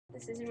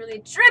This is really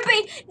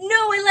trippy.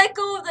 No, I let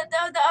go of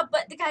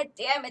but god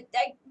damn it.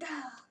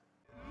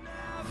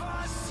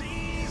 Never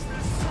sees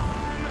the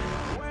sun,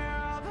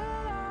 where the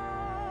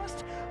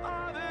lost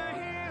are the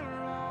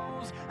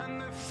heroes, and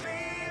the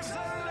thieves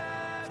are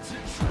left to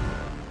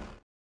drown.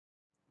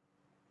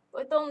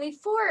 With only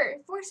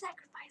four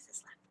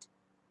sacrifices left.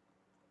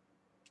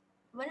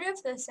 I wonder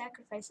if the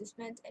sacrifices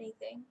meant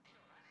anything.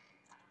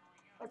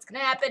 What's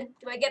gonna happen?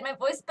 Do I get my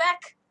voice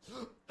back?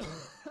 Oh.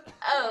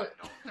 No,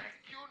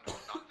 thank you. No,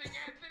 nothing,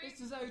 Anthony. This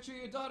is how you treat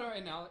your daughter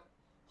right now.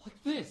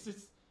 Like this.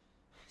 It's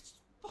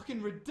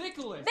fucking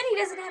ridiculous. Then he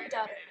doesn't have a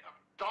daughter.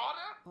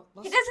 Daughter?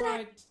 Let's doesn't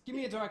try. Give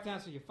me a direct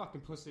answer, you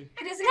fucking pussy.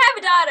 He doesn't have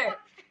a daughter.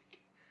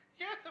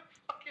 You're the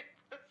fucking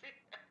pussy.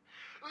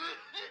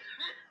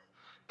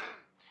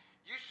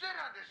 You should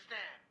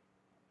understand.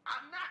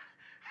 I'm not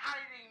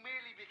hiding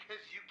merely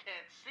because you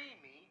can't see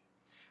me,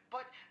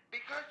 but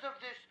because of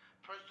this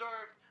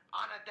preserved,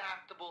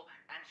 unadaptable,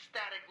 and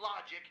static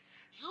logic,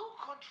 you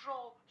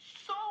control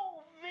so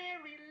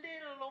very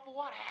little of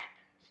what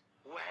happens.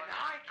 When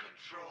I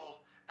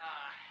control a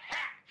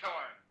hat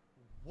turn.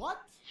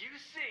 What? You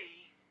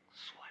see,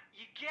 it's what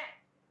you get,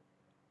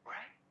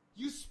 right?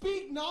 You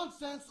speak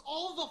nonsense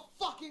all the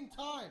fucking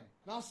time.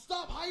 Now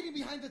stop hiding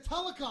behind the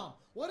telecom.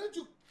 Why don't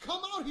you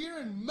come out here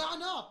and man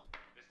up?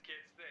 This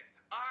kid's thick.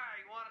 Alright,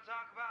 you want to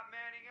talk about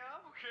manning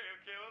up? Okay,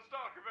 let's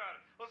talk about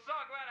it. Let's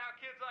talk about how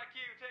kids like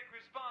you take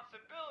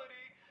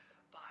responsibility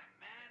by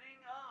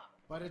manning up.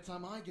 By the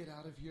time I get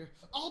out of here,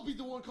 I'll be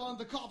the one calling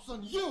the cops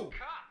on you.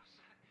 Cops?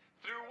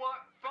 Through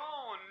what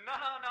phone? No.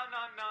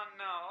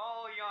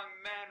 All young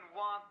men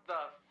want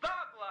the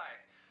thug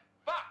life.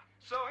 Fuck.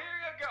 So here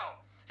you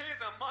go.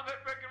 Here's a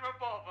motherfucking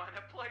revolver and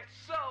a place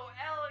so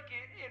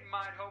elegant it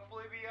might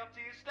hopefully be up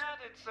to your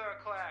standards, sir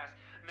class.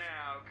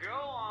 Now go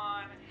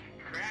on,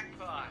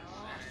 crackpots,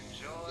 and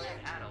enjoy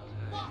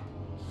adulthood. Fuck!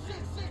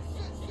 Shit.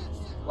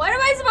 What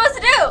am I supposed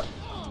to do?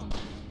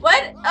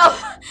 What?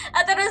 Oh,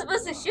 I thought I was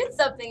supposed to shoot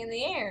something in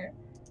the air.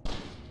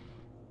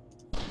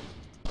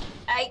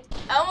 I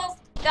almost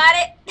got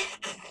it.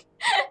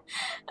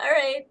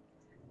 Alright.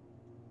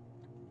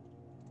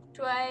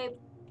 Do I...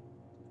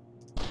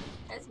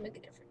 That doesn't make a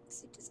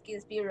difference. It just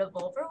gives me a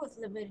revolver with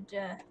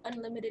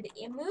unlimited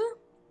ammo.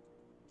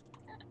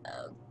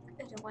 Oh,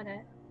 I don't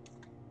wanna...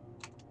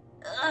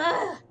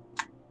 Ugh.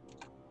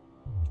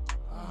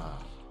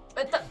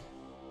 But the...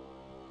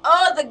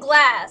 Oh, the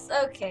glass!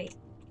 Okay.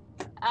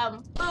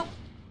 Boop.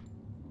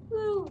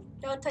 Woo.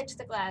 Don't touch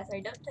the glass. Or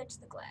don't touch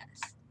the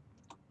glass.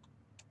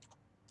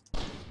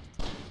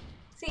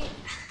 See,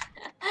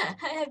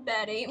 I had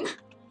bad aim.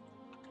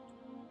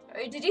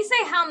 Or did you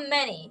say how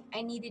many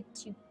I needed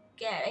to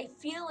get? I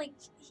feel like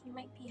he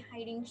might be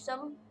hiding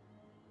some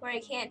where I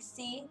can't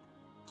see.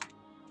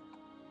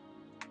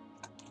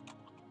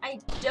 I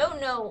don't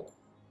know.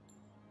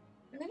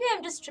 Maybe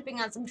I'm just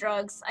tripping on some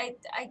drugs. I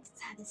just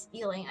have this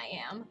feeling I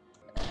am.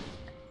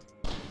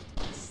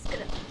 Just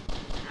gonna...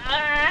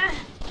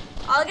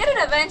 I'll get it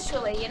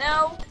eventually, you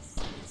know?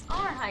 It's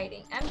armor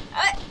hiding. I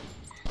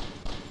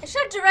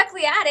shot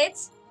directly at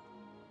it.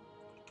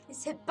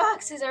 These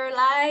hitboxes are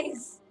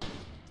lies.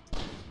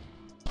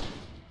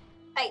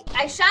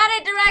 I shot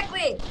it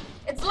directly.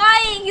 It's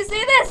lying. You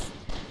see this?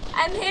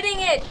 I'm hitting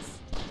it.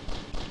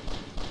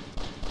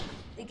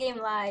 The game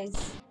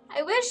lies.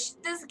 I wish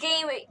this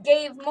game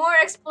gave more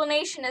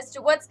explanation as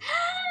to what's...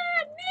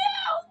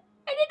 no!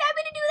 I did not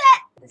mean to do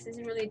that. This is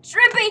really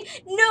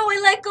trippy. No, I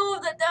let go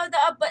of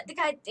but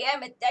god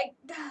damn it. I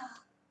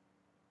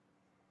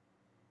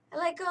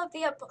let go of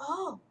the up.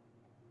 Oh,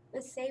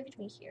 it saved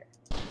me here.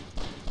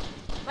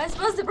 Am I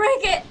supposed to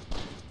break it?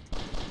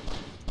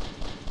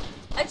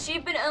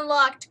 Achievement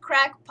unlocked,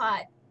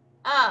 crackpot.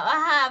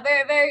 Oh,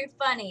 very, very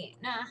funny.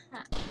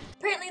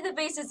 Apparently the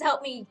bases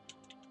help me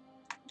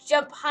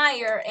jump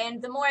higher,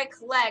 and the more I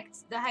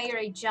collect, the higher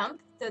I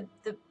jump, the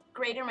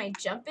greater my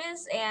jump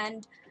is,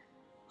 and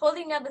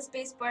holding down the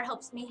spacebar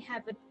helps me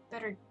have a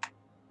better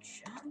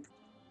jump.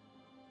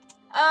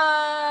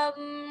 I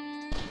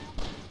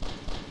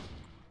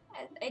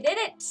did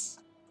it.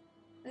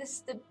 This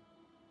is the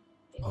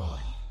big one.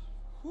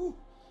 Whew.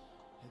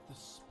 Hit the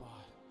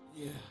spot.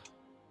 Yeah.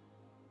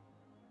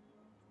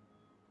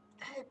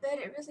 I bet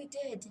it really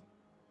did.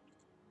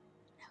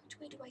 Now, which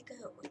way do I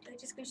go? Do I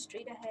just go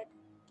straight ahead?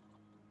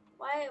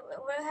 Why?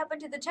 What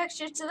happened to the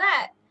texture to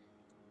that?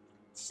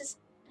 It's just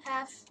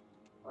half,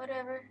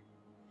 whatever.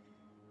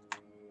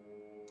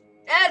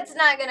 That's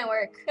not gonna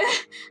work.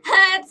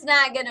 That's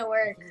not gonna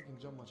work. I think I can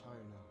jump much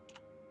higher now.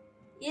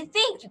 You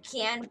think you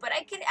can, but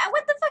I could.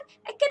 What the fuck?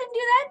 I couldn't do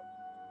that.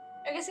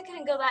 I guess I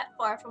couldn't go that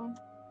far from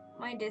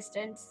my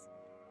distance.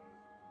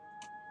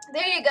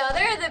 There you go.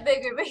 There are the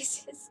bigger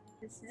bases.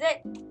 This is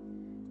it.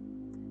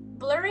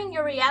 Blurring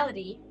your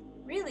reality.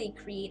 Really,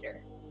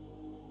 creator.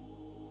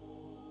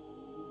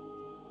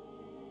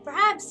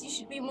 Perhaps you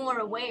should be more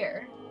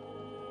aware.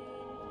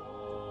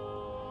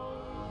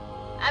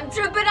 I'm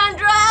tripping on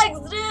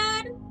drugs,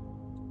 dude!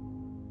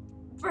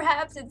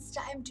 Perhaps it's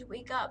time to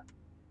wake up.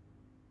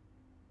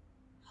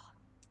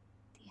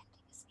 The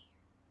ending is near.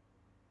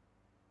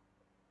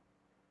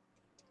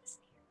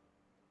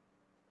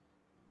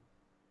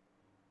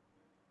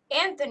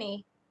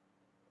 Anthony.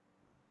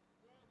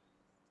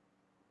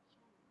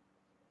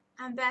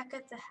 I'm back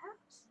at the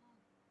house.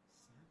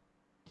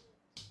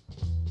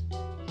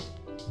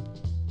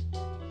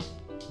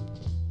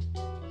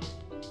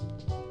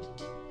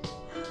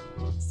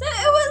 So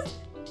it was.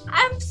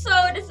 I'm so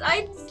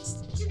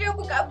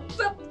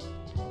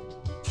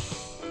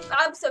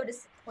I'm so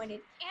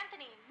disappointed.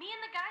 Anthony, me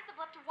and the guys have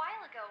left a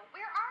while ago.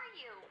 Where are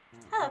you?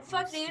 How the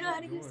fuck do you know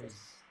how to use this?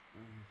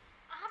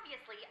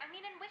 Obviously, I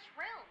mean in which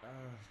room?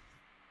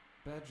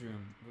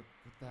 Bedroom with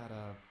that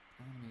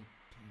anime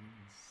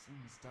painting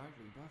sings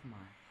directly above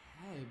my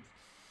head.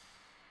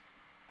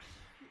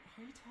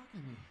 How are you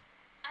talking to me?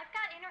 I've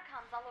got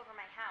intercoms all over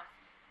my house.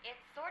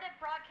 It's sort of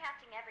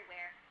broadcasting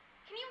everywhere.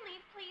 Can you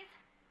leave, please?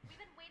 We've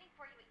been waiting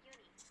for you at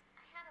uni.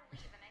 I had to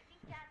leave, and I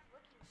think Dad's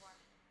looking for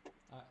me.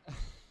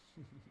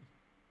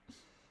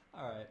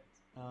 Alright.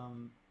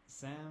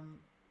 Sam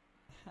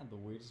had the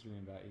weirdest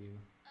dream about you.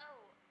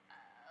 Oh,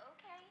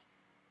 okay.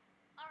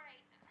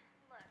 Alright,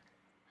 look.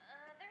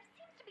 There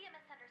seems to be a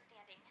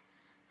misunderstanding.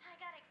 I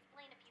gotta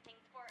explain a few things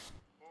for...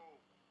 Oh,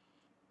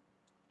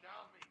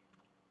 tell me.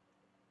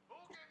 Who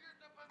gave you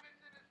the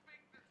permission to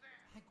speak to Sam?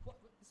 Heck, what?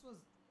 This was...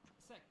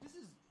 Sec, this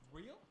is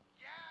real?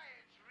 Yeah,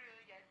 it's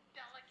really a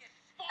delicate...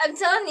 I'm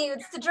telling you,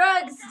 it's the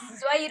drugs. This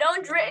is why you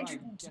don't drink.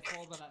 Guess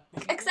all about that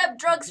thing.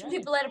 Accept drugs from Dead.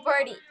 people at a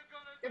party. What are you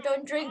gonna Or do?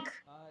 don't drink.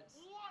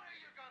 What are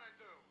you gonna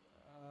do?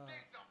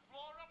 Dig the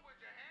floor up with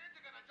your hands?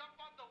 You're gonna jump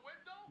out the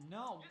window?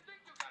 No. You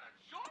think you got a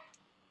choice?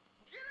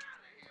 Get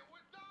out of here.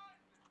 We're done.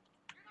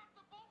 You're not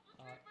supposed to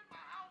sleep in my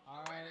house. You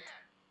Alright.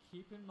 idiot.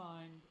 Keep in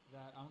mind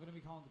that I'm gonna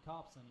be calling the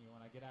cops on you when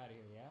I get out of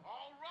here, yeah?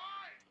 All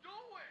right, do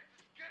it.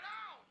 Just get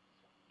out.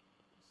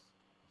 Just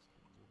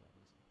couldn't do that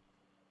easy.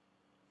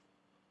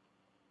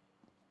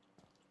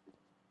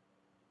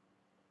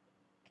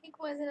 Cake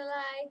wasn't a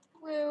lie.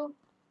 Woo.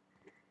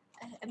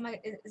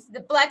 Is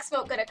the black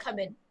smoke gonna come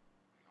in?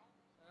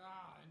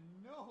 Ah, I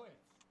know it.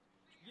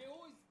 You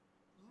always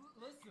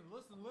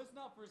listen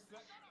up for a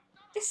sec.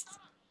 This. Shut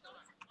up.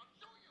 I'll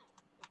show you.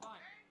 Fine.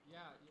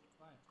 Yeah,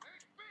 fine. Hey,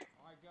 speak.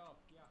 Alright, go.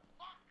 Yeah.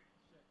 Fuck.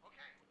 Shit.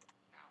 Okay.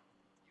 Now,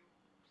 you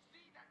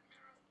see that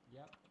mirror?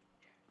 Yep.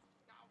 Yeah.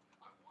 Now,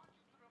 I want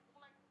you to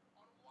reflect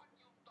on what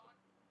you've done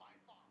by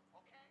far,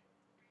 okay?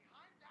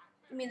 Behind that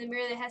You mirror, mean the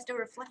mirror that has no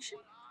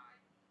reflection? what I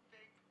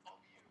think of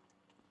you.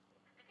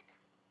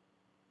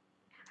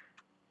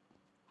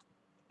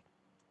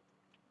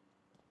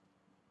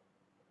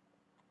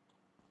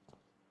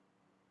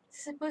 This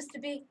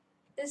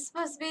is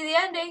supposed to be the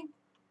ending.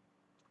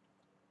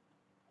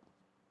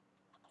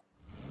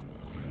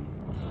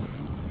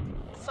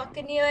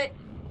 Fucking knew it.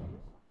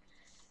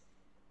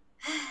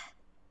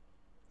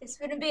 This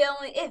wouldn't be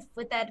only if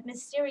with that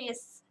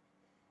mysterious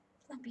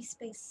lumpy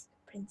space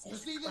princess. You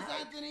see this, Cloud.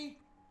 Anthony?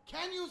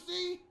 Can you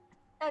see?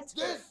 That's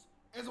good.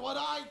 This is what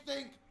I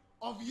think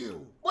of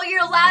you. Well,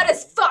 you're loud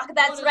as fuck.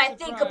 That's What what a I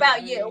think surprise,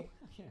 about me. you.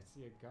 I can't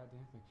see a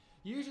goddamn thing.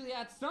 You usually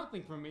add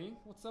something for me.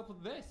 What's up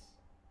with this?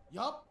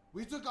 Yup,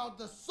 we took out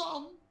the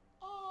sum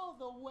all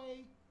the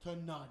way to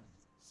none.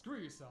 Screw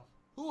yourself.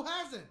 Who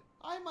hasn't?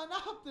 I'm an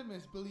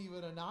optimist, believe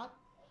it or not.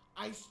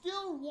 I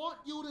still want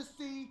you to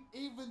see,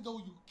 even though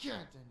you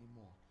can't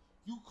anymore.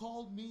 You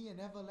called me an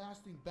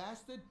everlasting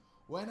bastard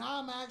when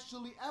I'm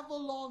actually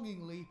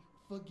ever-longingly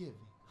forgiving.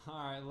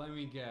 Alright, let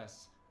me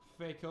guess.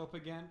 Fake hope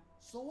again?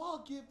 So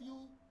I'll give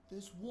you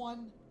this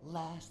one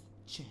last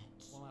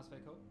chance. One last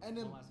fake hope? And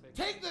then One last fake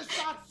take this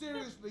shot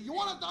seriously. You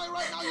want to die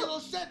right now, you little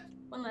shit?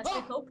 One last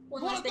Huh? big hope.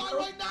 One You last want big to die hope.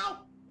 right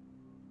now?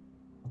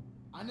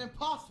 An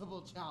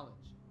impossible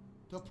challenge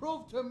to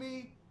prove to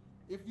me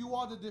if you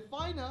are the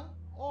definer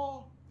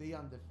or the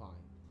undefined.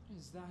 What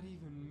does that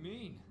even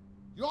mean?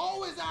 You're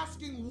always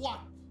asking what?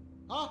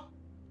 Huh?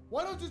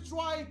 Why don't you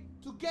try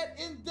to get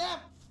in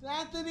depth,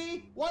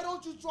 Anthony? Why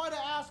don't you try to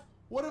ask,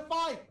 what if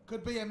I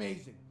could be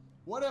amazing?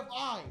 What if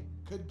I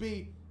could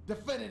be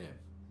definitive?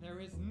 There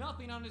is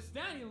nothing to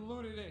understand, you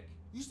lunatic.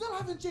 You still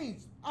haven't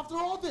changed after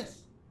all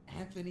this.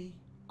 Anthony,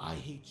 I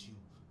hate you.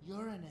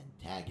 You're an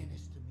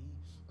antagonist to me,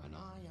 and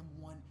I am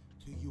one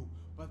to you.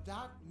 But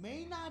that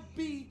may not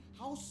be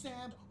how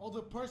Sam or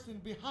the person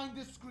behind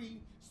the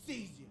screen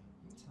sees you.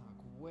 You talk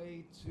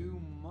way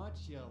too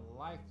much, you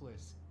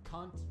lifeless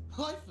cunt.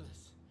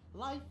 Lifeless.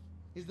 Life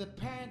is the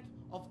pant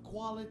of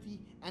quality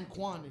and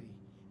quantity.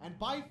 And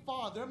by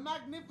far, their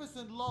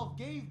magnificent love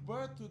gave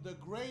birth to the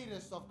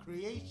greatest of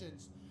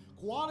creations.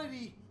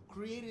 Quality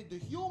created the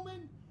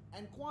human,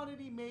 and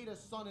quantity made a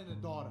son and a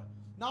daughter.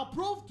 Now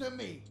prove to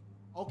me,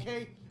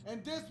 okay,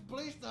 in this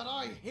place that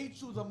I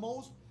hate you the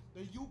most,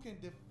 that you can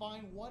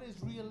define what is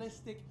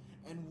realistic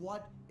and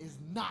what is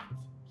not.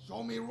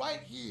 Show me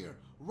right here,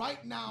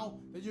 right now,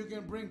 that you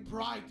can bring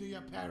pride to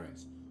your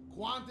parents.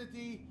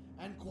 Quantity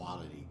and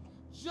quality.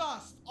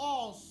 Just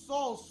all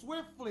so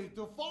swiftly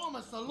to form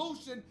a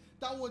solution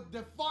that would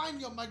define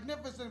your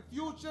magnificent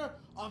future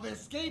of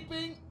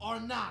escaping or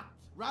not.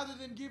 Rather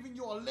than giving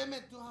you a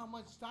limit to how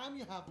much time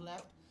you have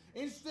left,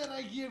 instead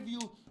I give you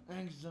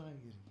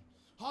anxiety.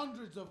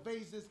 Hundreds of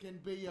faces can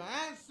be your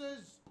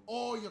answers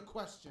or your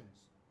questions.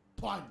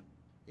 Pun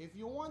If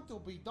you want to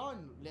be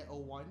done,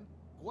 little one,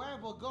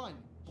 grab a gun,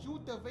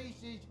 shoot the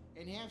vases,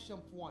 and have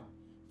some fun.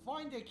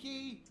 Find the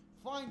key,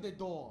 find the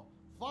door.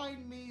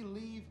 Find me,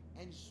 leave,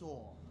 and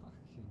soar.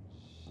 Fucking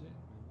shit,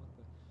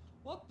 man.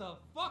 What the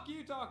fuck are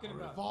you talking A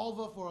about?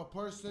 revolver for a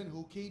person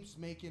who keeps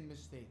making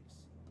mistakes.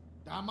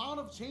 The amount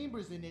of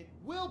chambers in it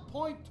will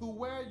point to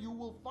where you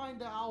will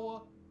find the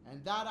hour,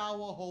 and that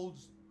hour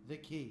holds the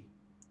key.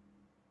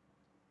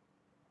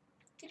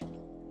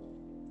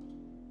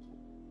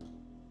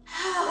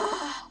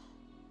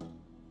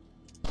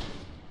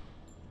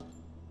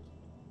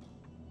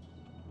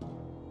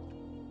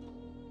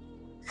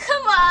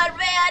 Come on,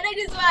 man. I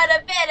just want to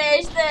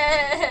finish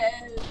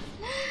this.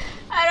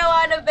 I don't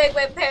want to make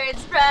my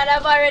parents proud.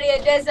 I'm already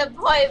a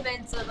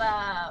disappointment to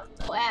them.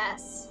 Oh,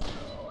 ass.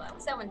 Oh,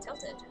 someone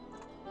tilted.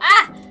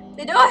 Ah!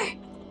 The door!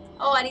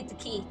 Oh, I need the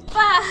key.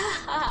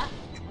 Fuck!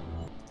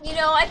 You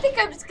know, I think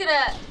I'm just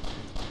gonna...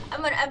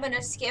 I'm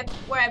gonna skip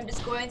where I'm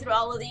just going through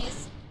all of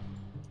these.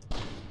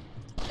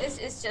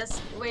 It's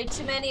just way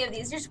too many of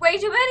these. There's way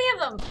too many of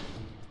them!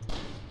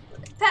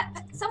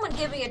 Someone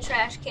give me a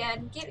trash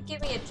can.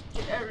 Give me a...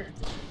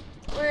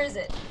 where is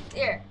it?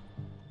 Here.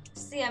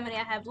 See how many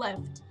I have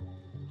left.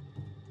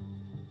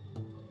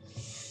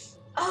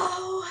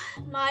 Oh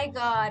my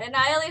god. And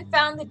I only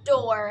found the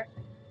door.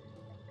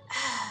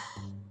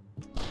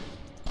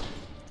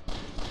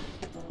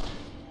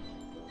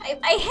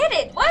 I hit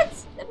it! What?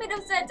 That made no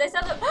sense. I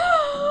saw the...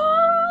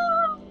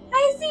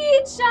 I see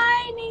it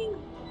shining!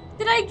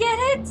 Did I get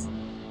it?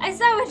 I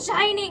saw it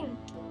shining!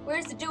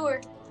 Where's the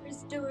door?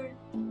 Where's the door?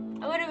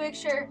 I want to make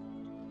sure.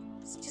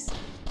 It's just...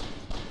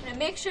 I'm gonna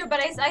make sure,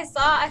 but I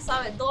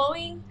saw it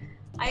glowing.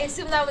 I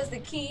assume that was the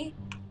key.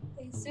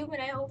 I assume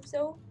and I hope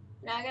so.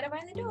 Now I gotta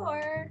find the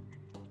door.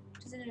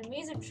 Which is in a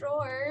maze of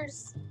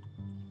drawers.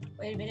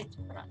 Wait a minute.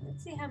 Hold on.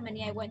 Let's see how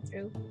many I went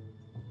through.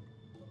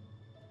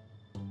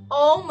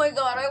 Oh my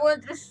god, I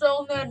went through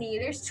so many.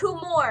 There's 2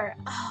 more.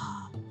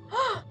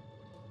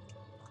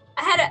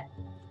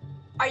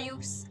 I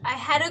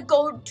had to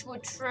go to a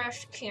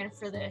trash can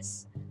for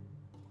this.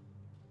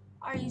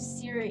 Are you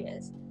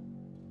serious?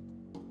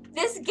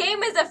 This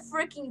game is a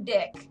freaking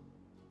dick.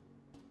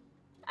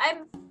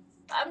 I'm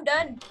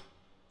done.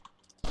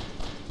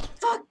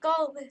 Fuck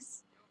all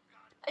this.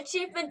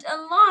 Achievement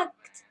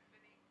unlocked.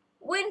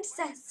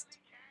 Wincest.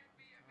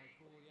 Alright,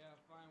 cool, yeah,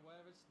 fine,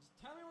 whatever. Just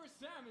tell me where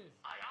Sam is.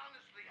 I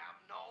honestly have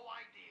no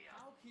idea.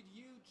 How could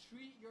you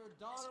treat your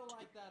daughter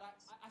like that?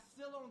 I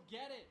still don't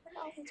get it. What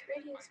are all these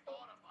My radios for?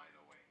 daughter, by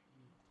the way.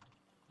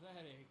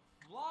 Pathetic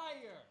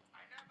liar.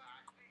 I never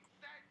actually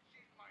said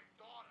she's my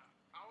daughter.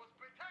 I was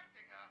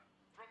protecting her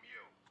from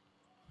you.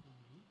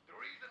 The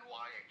reason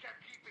why I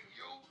kept keeping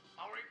you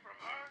away from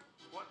her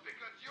was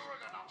because you were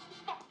gonna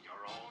fuck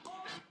your own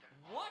sister.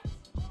 What?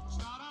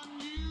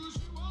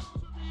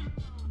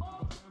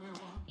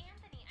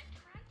 Anthony, I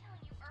tried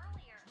telling you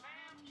earlier.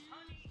 Ma'am,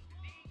 honey,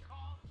 Dean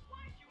called.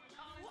 Why'd you in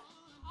college?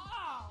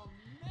 Oh,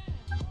 man.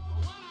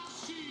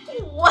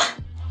 What?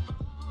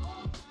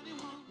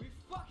 We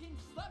fucking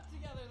slept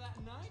together that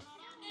night.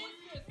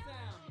 Incest,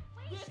 Sam.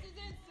 This is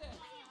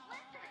incest.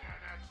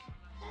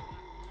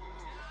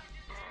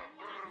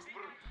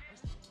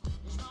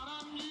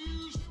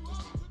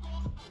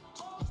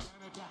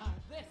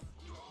 This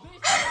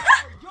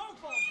is your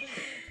fault,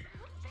 Vincent.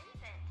 Who's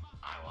Vincent?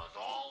 I was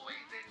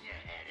always in your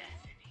head,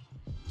 Anthony.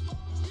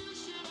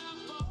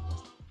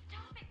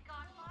 Stop it,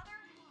 Godfather.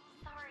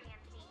 Sorry,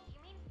 Anthony. You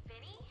mean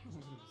Vinny?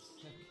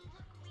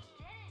 Look, we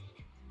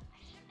did. I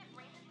shouldn't have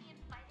randomly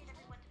invited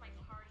everyone to my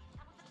party.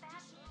 That was a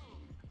bad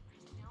move.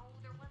 I know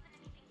there wasn't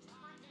anything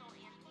personal,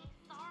 Anthony.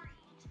 Sorry.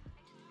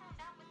 I just found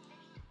out when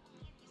Vinny told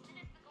me a few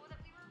minutes ago that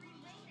we were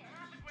related.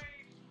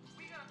 Wait,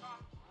 we gotta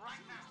talk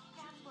right now.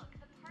 Dad, look,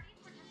 the parties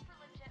were just for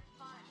legit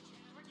fun.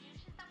 There were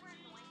douches that were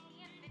annoying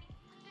me, and Vinny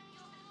slipped me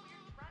all this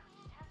weird drug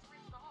to test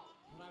results.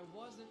 But I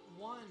wasn't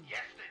one.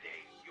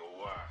 Yesterday, you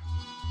were.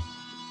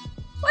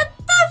 What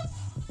the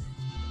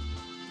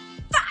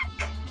fuck?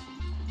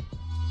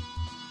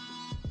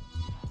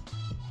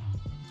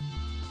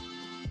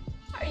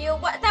 Are you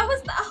what? That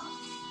was the.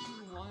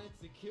 You wanted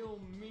to kill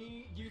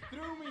me. You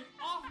threw me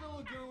off the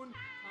lagoon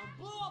and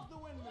blew up the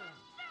windmill.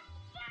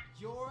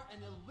 You're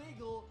an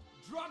illegal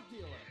drug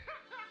dealer.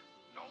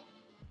 No,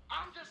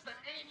 I'm just an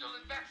angel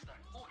investor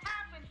who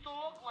happens to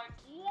look like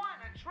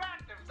one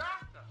attractive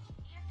doctor.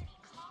 Anthony,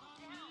 calm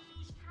down.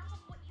 Half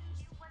of what you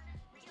knew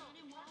wasn't real.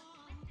 It was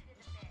twisted in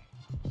a bit.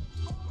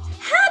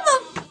 How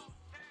the?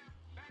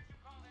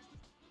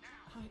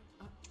 I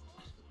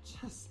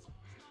just.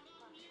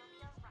 Look, you'll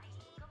be alright.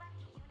 Go back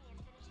to uni and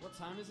finish What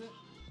time is it?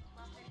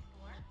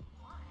 12:34.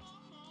 Why?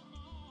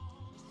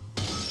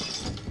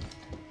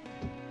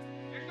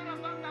 You should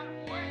have done that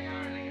way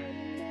earlier.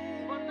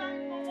 But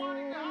thanks for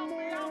wanting to help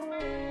me out,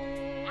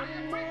 man. I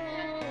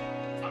appreciate it.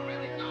 I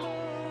really do.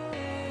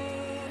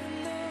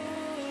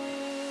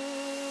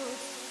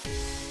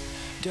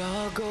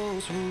 Dog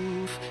goes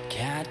woof,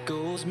 cat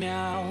goes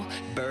meow,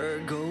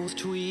 bird goes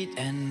tweet,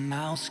 and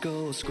mouse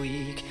goes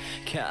squeak.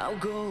 Cow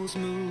goes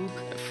moo,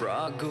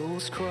 frog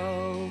goes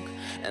croak,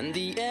 and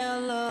the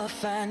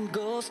elephant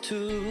goes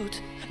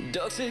toot.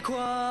 Ducks say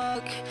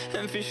quack,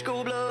 and fish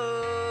go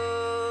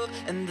bluff,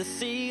 and the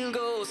seal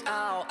goes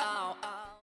ow, ow.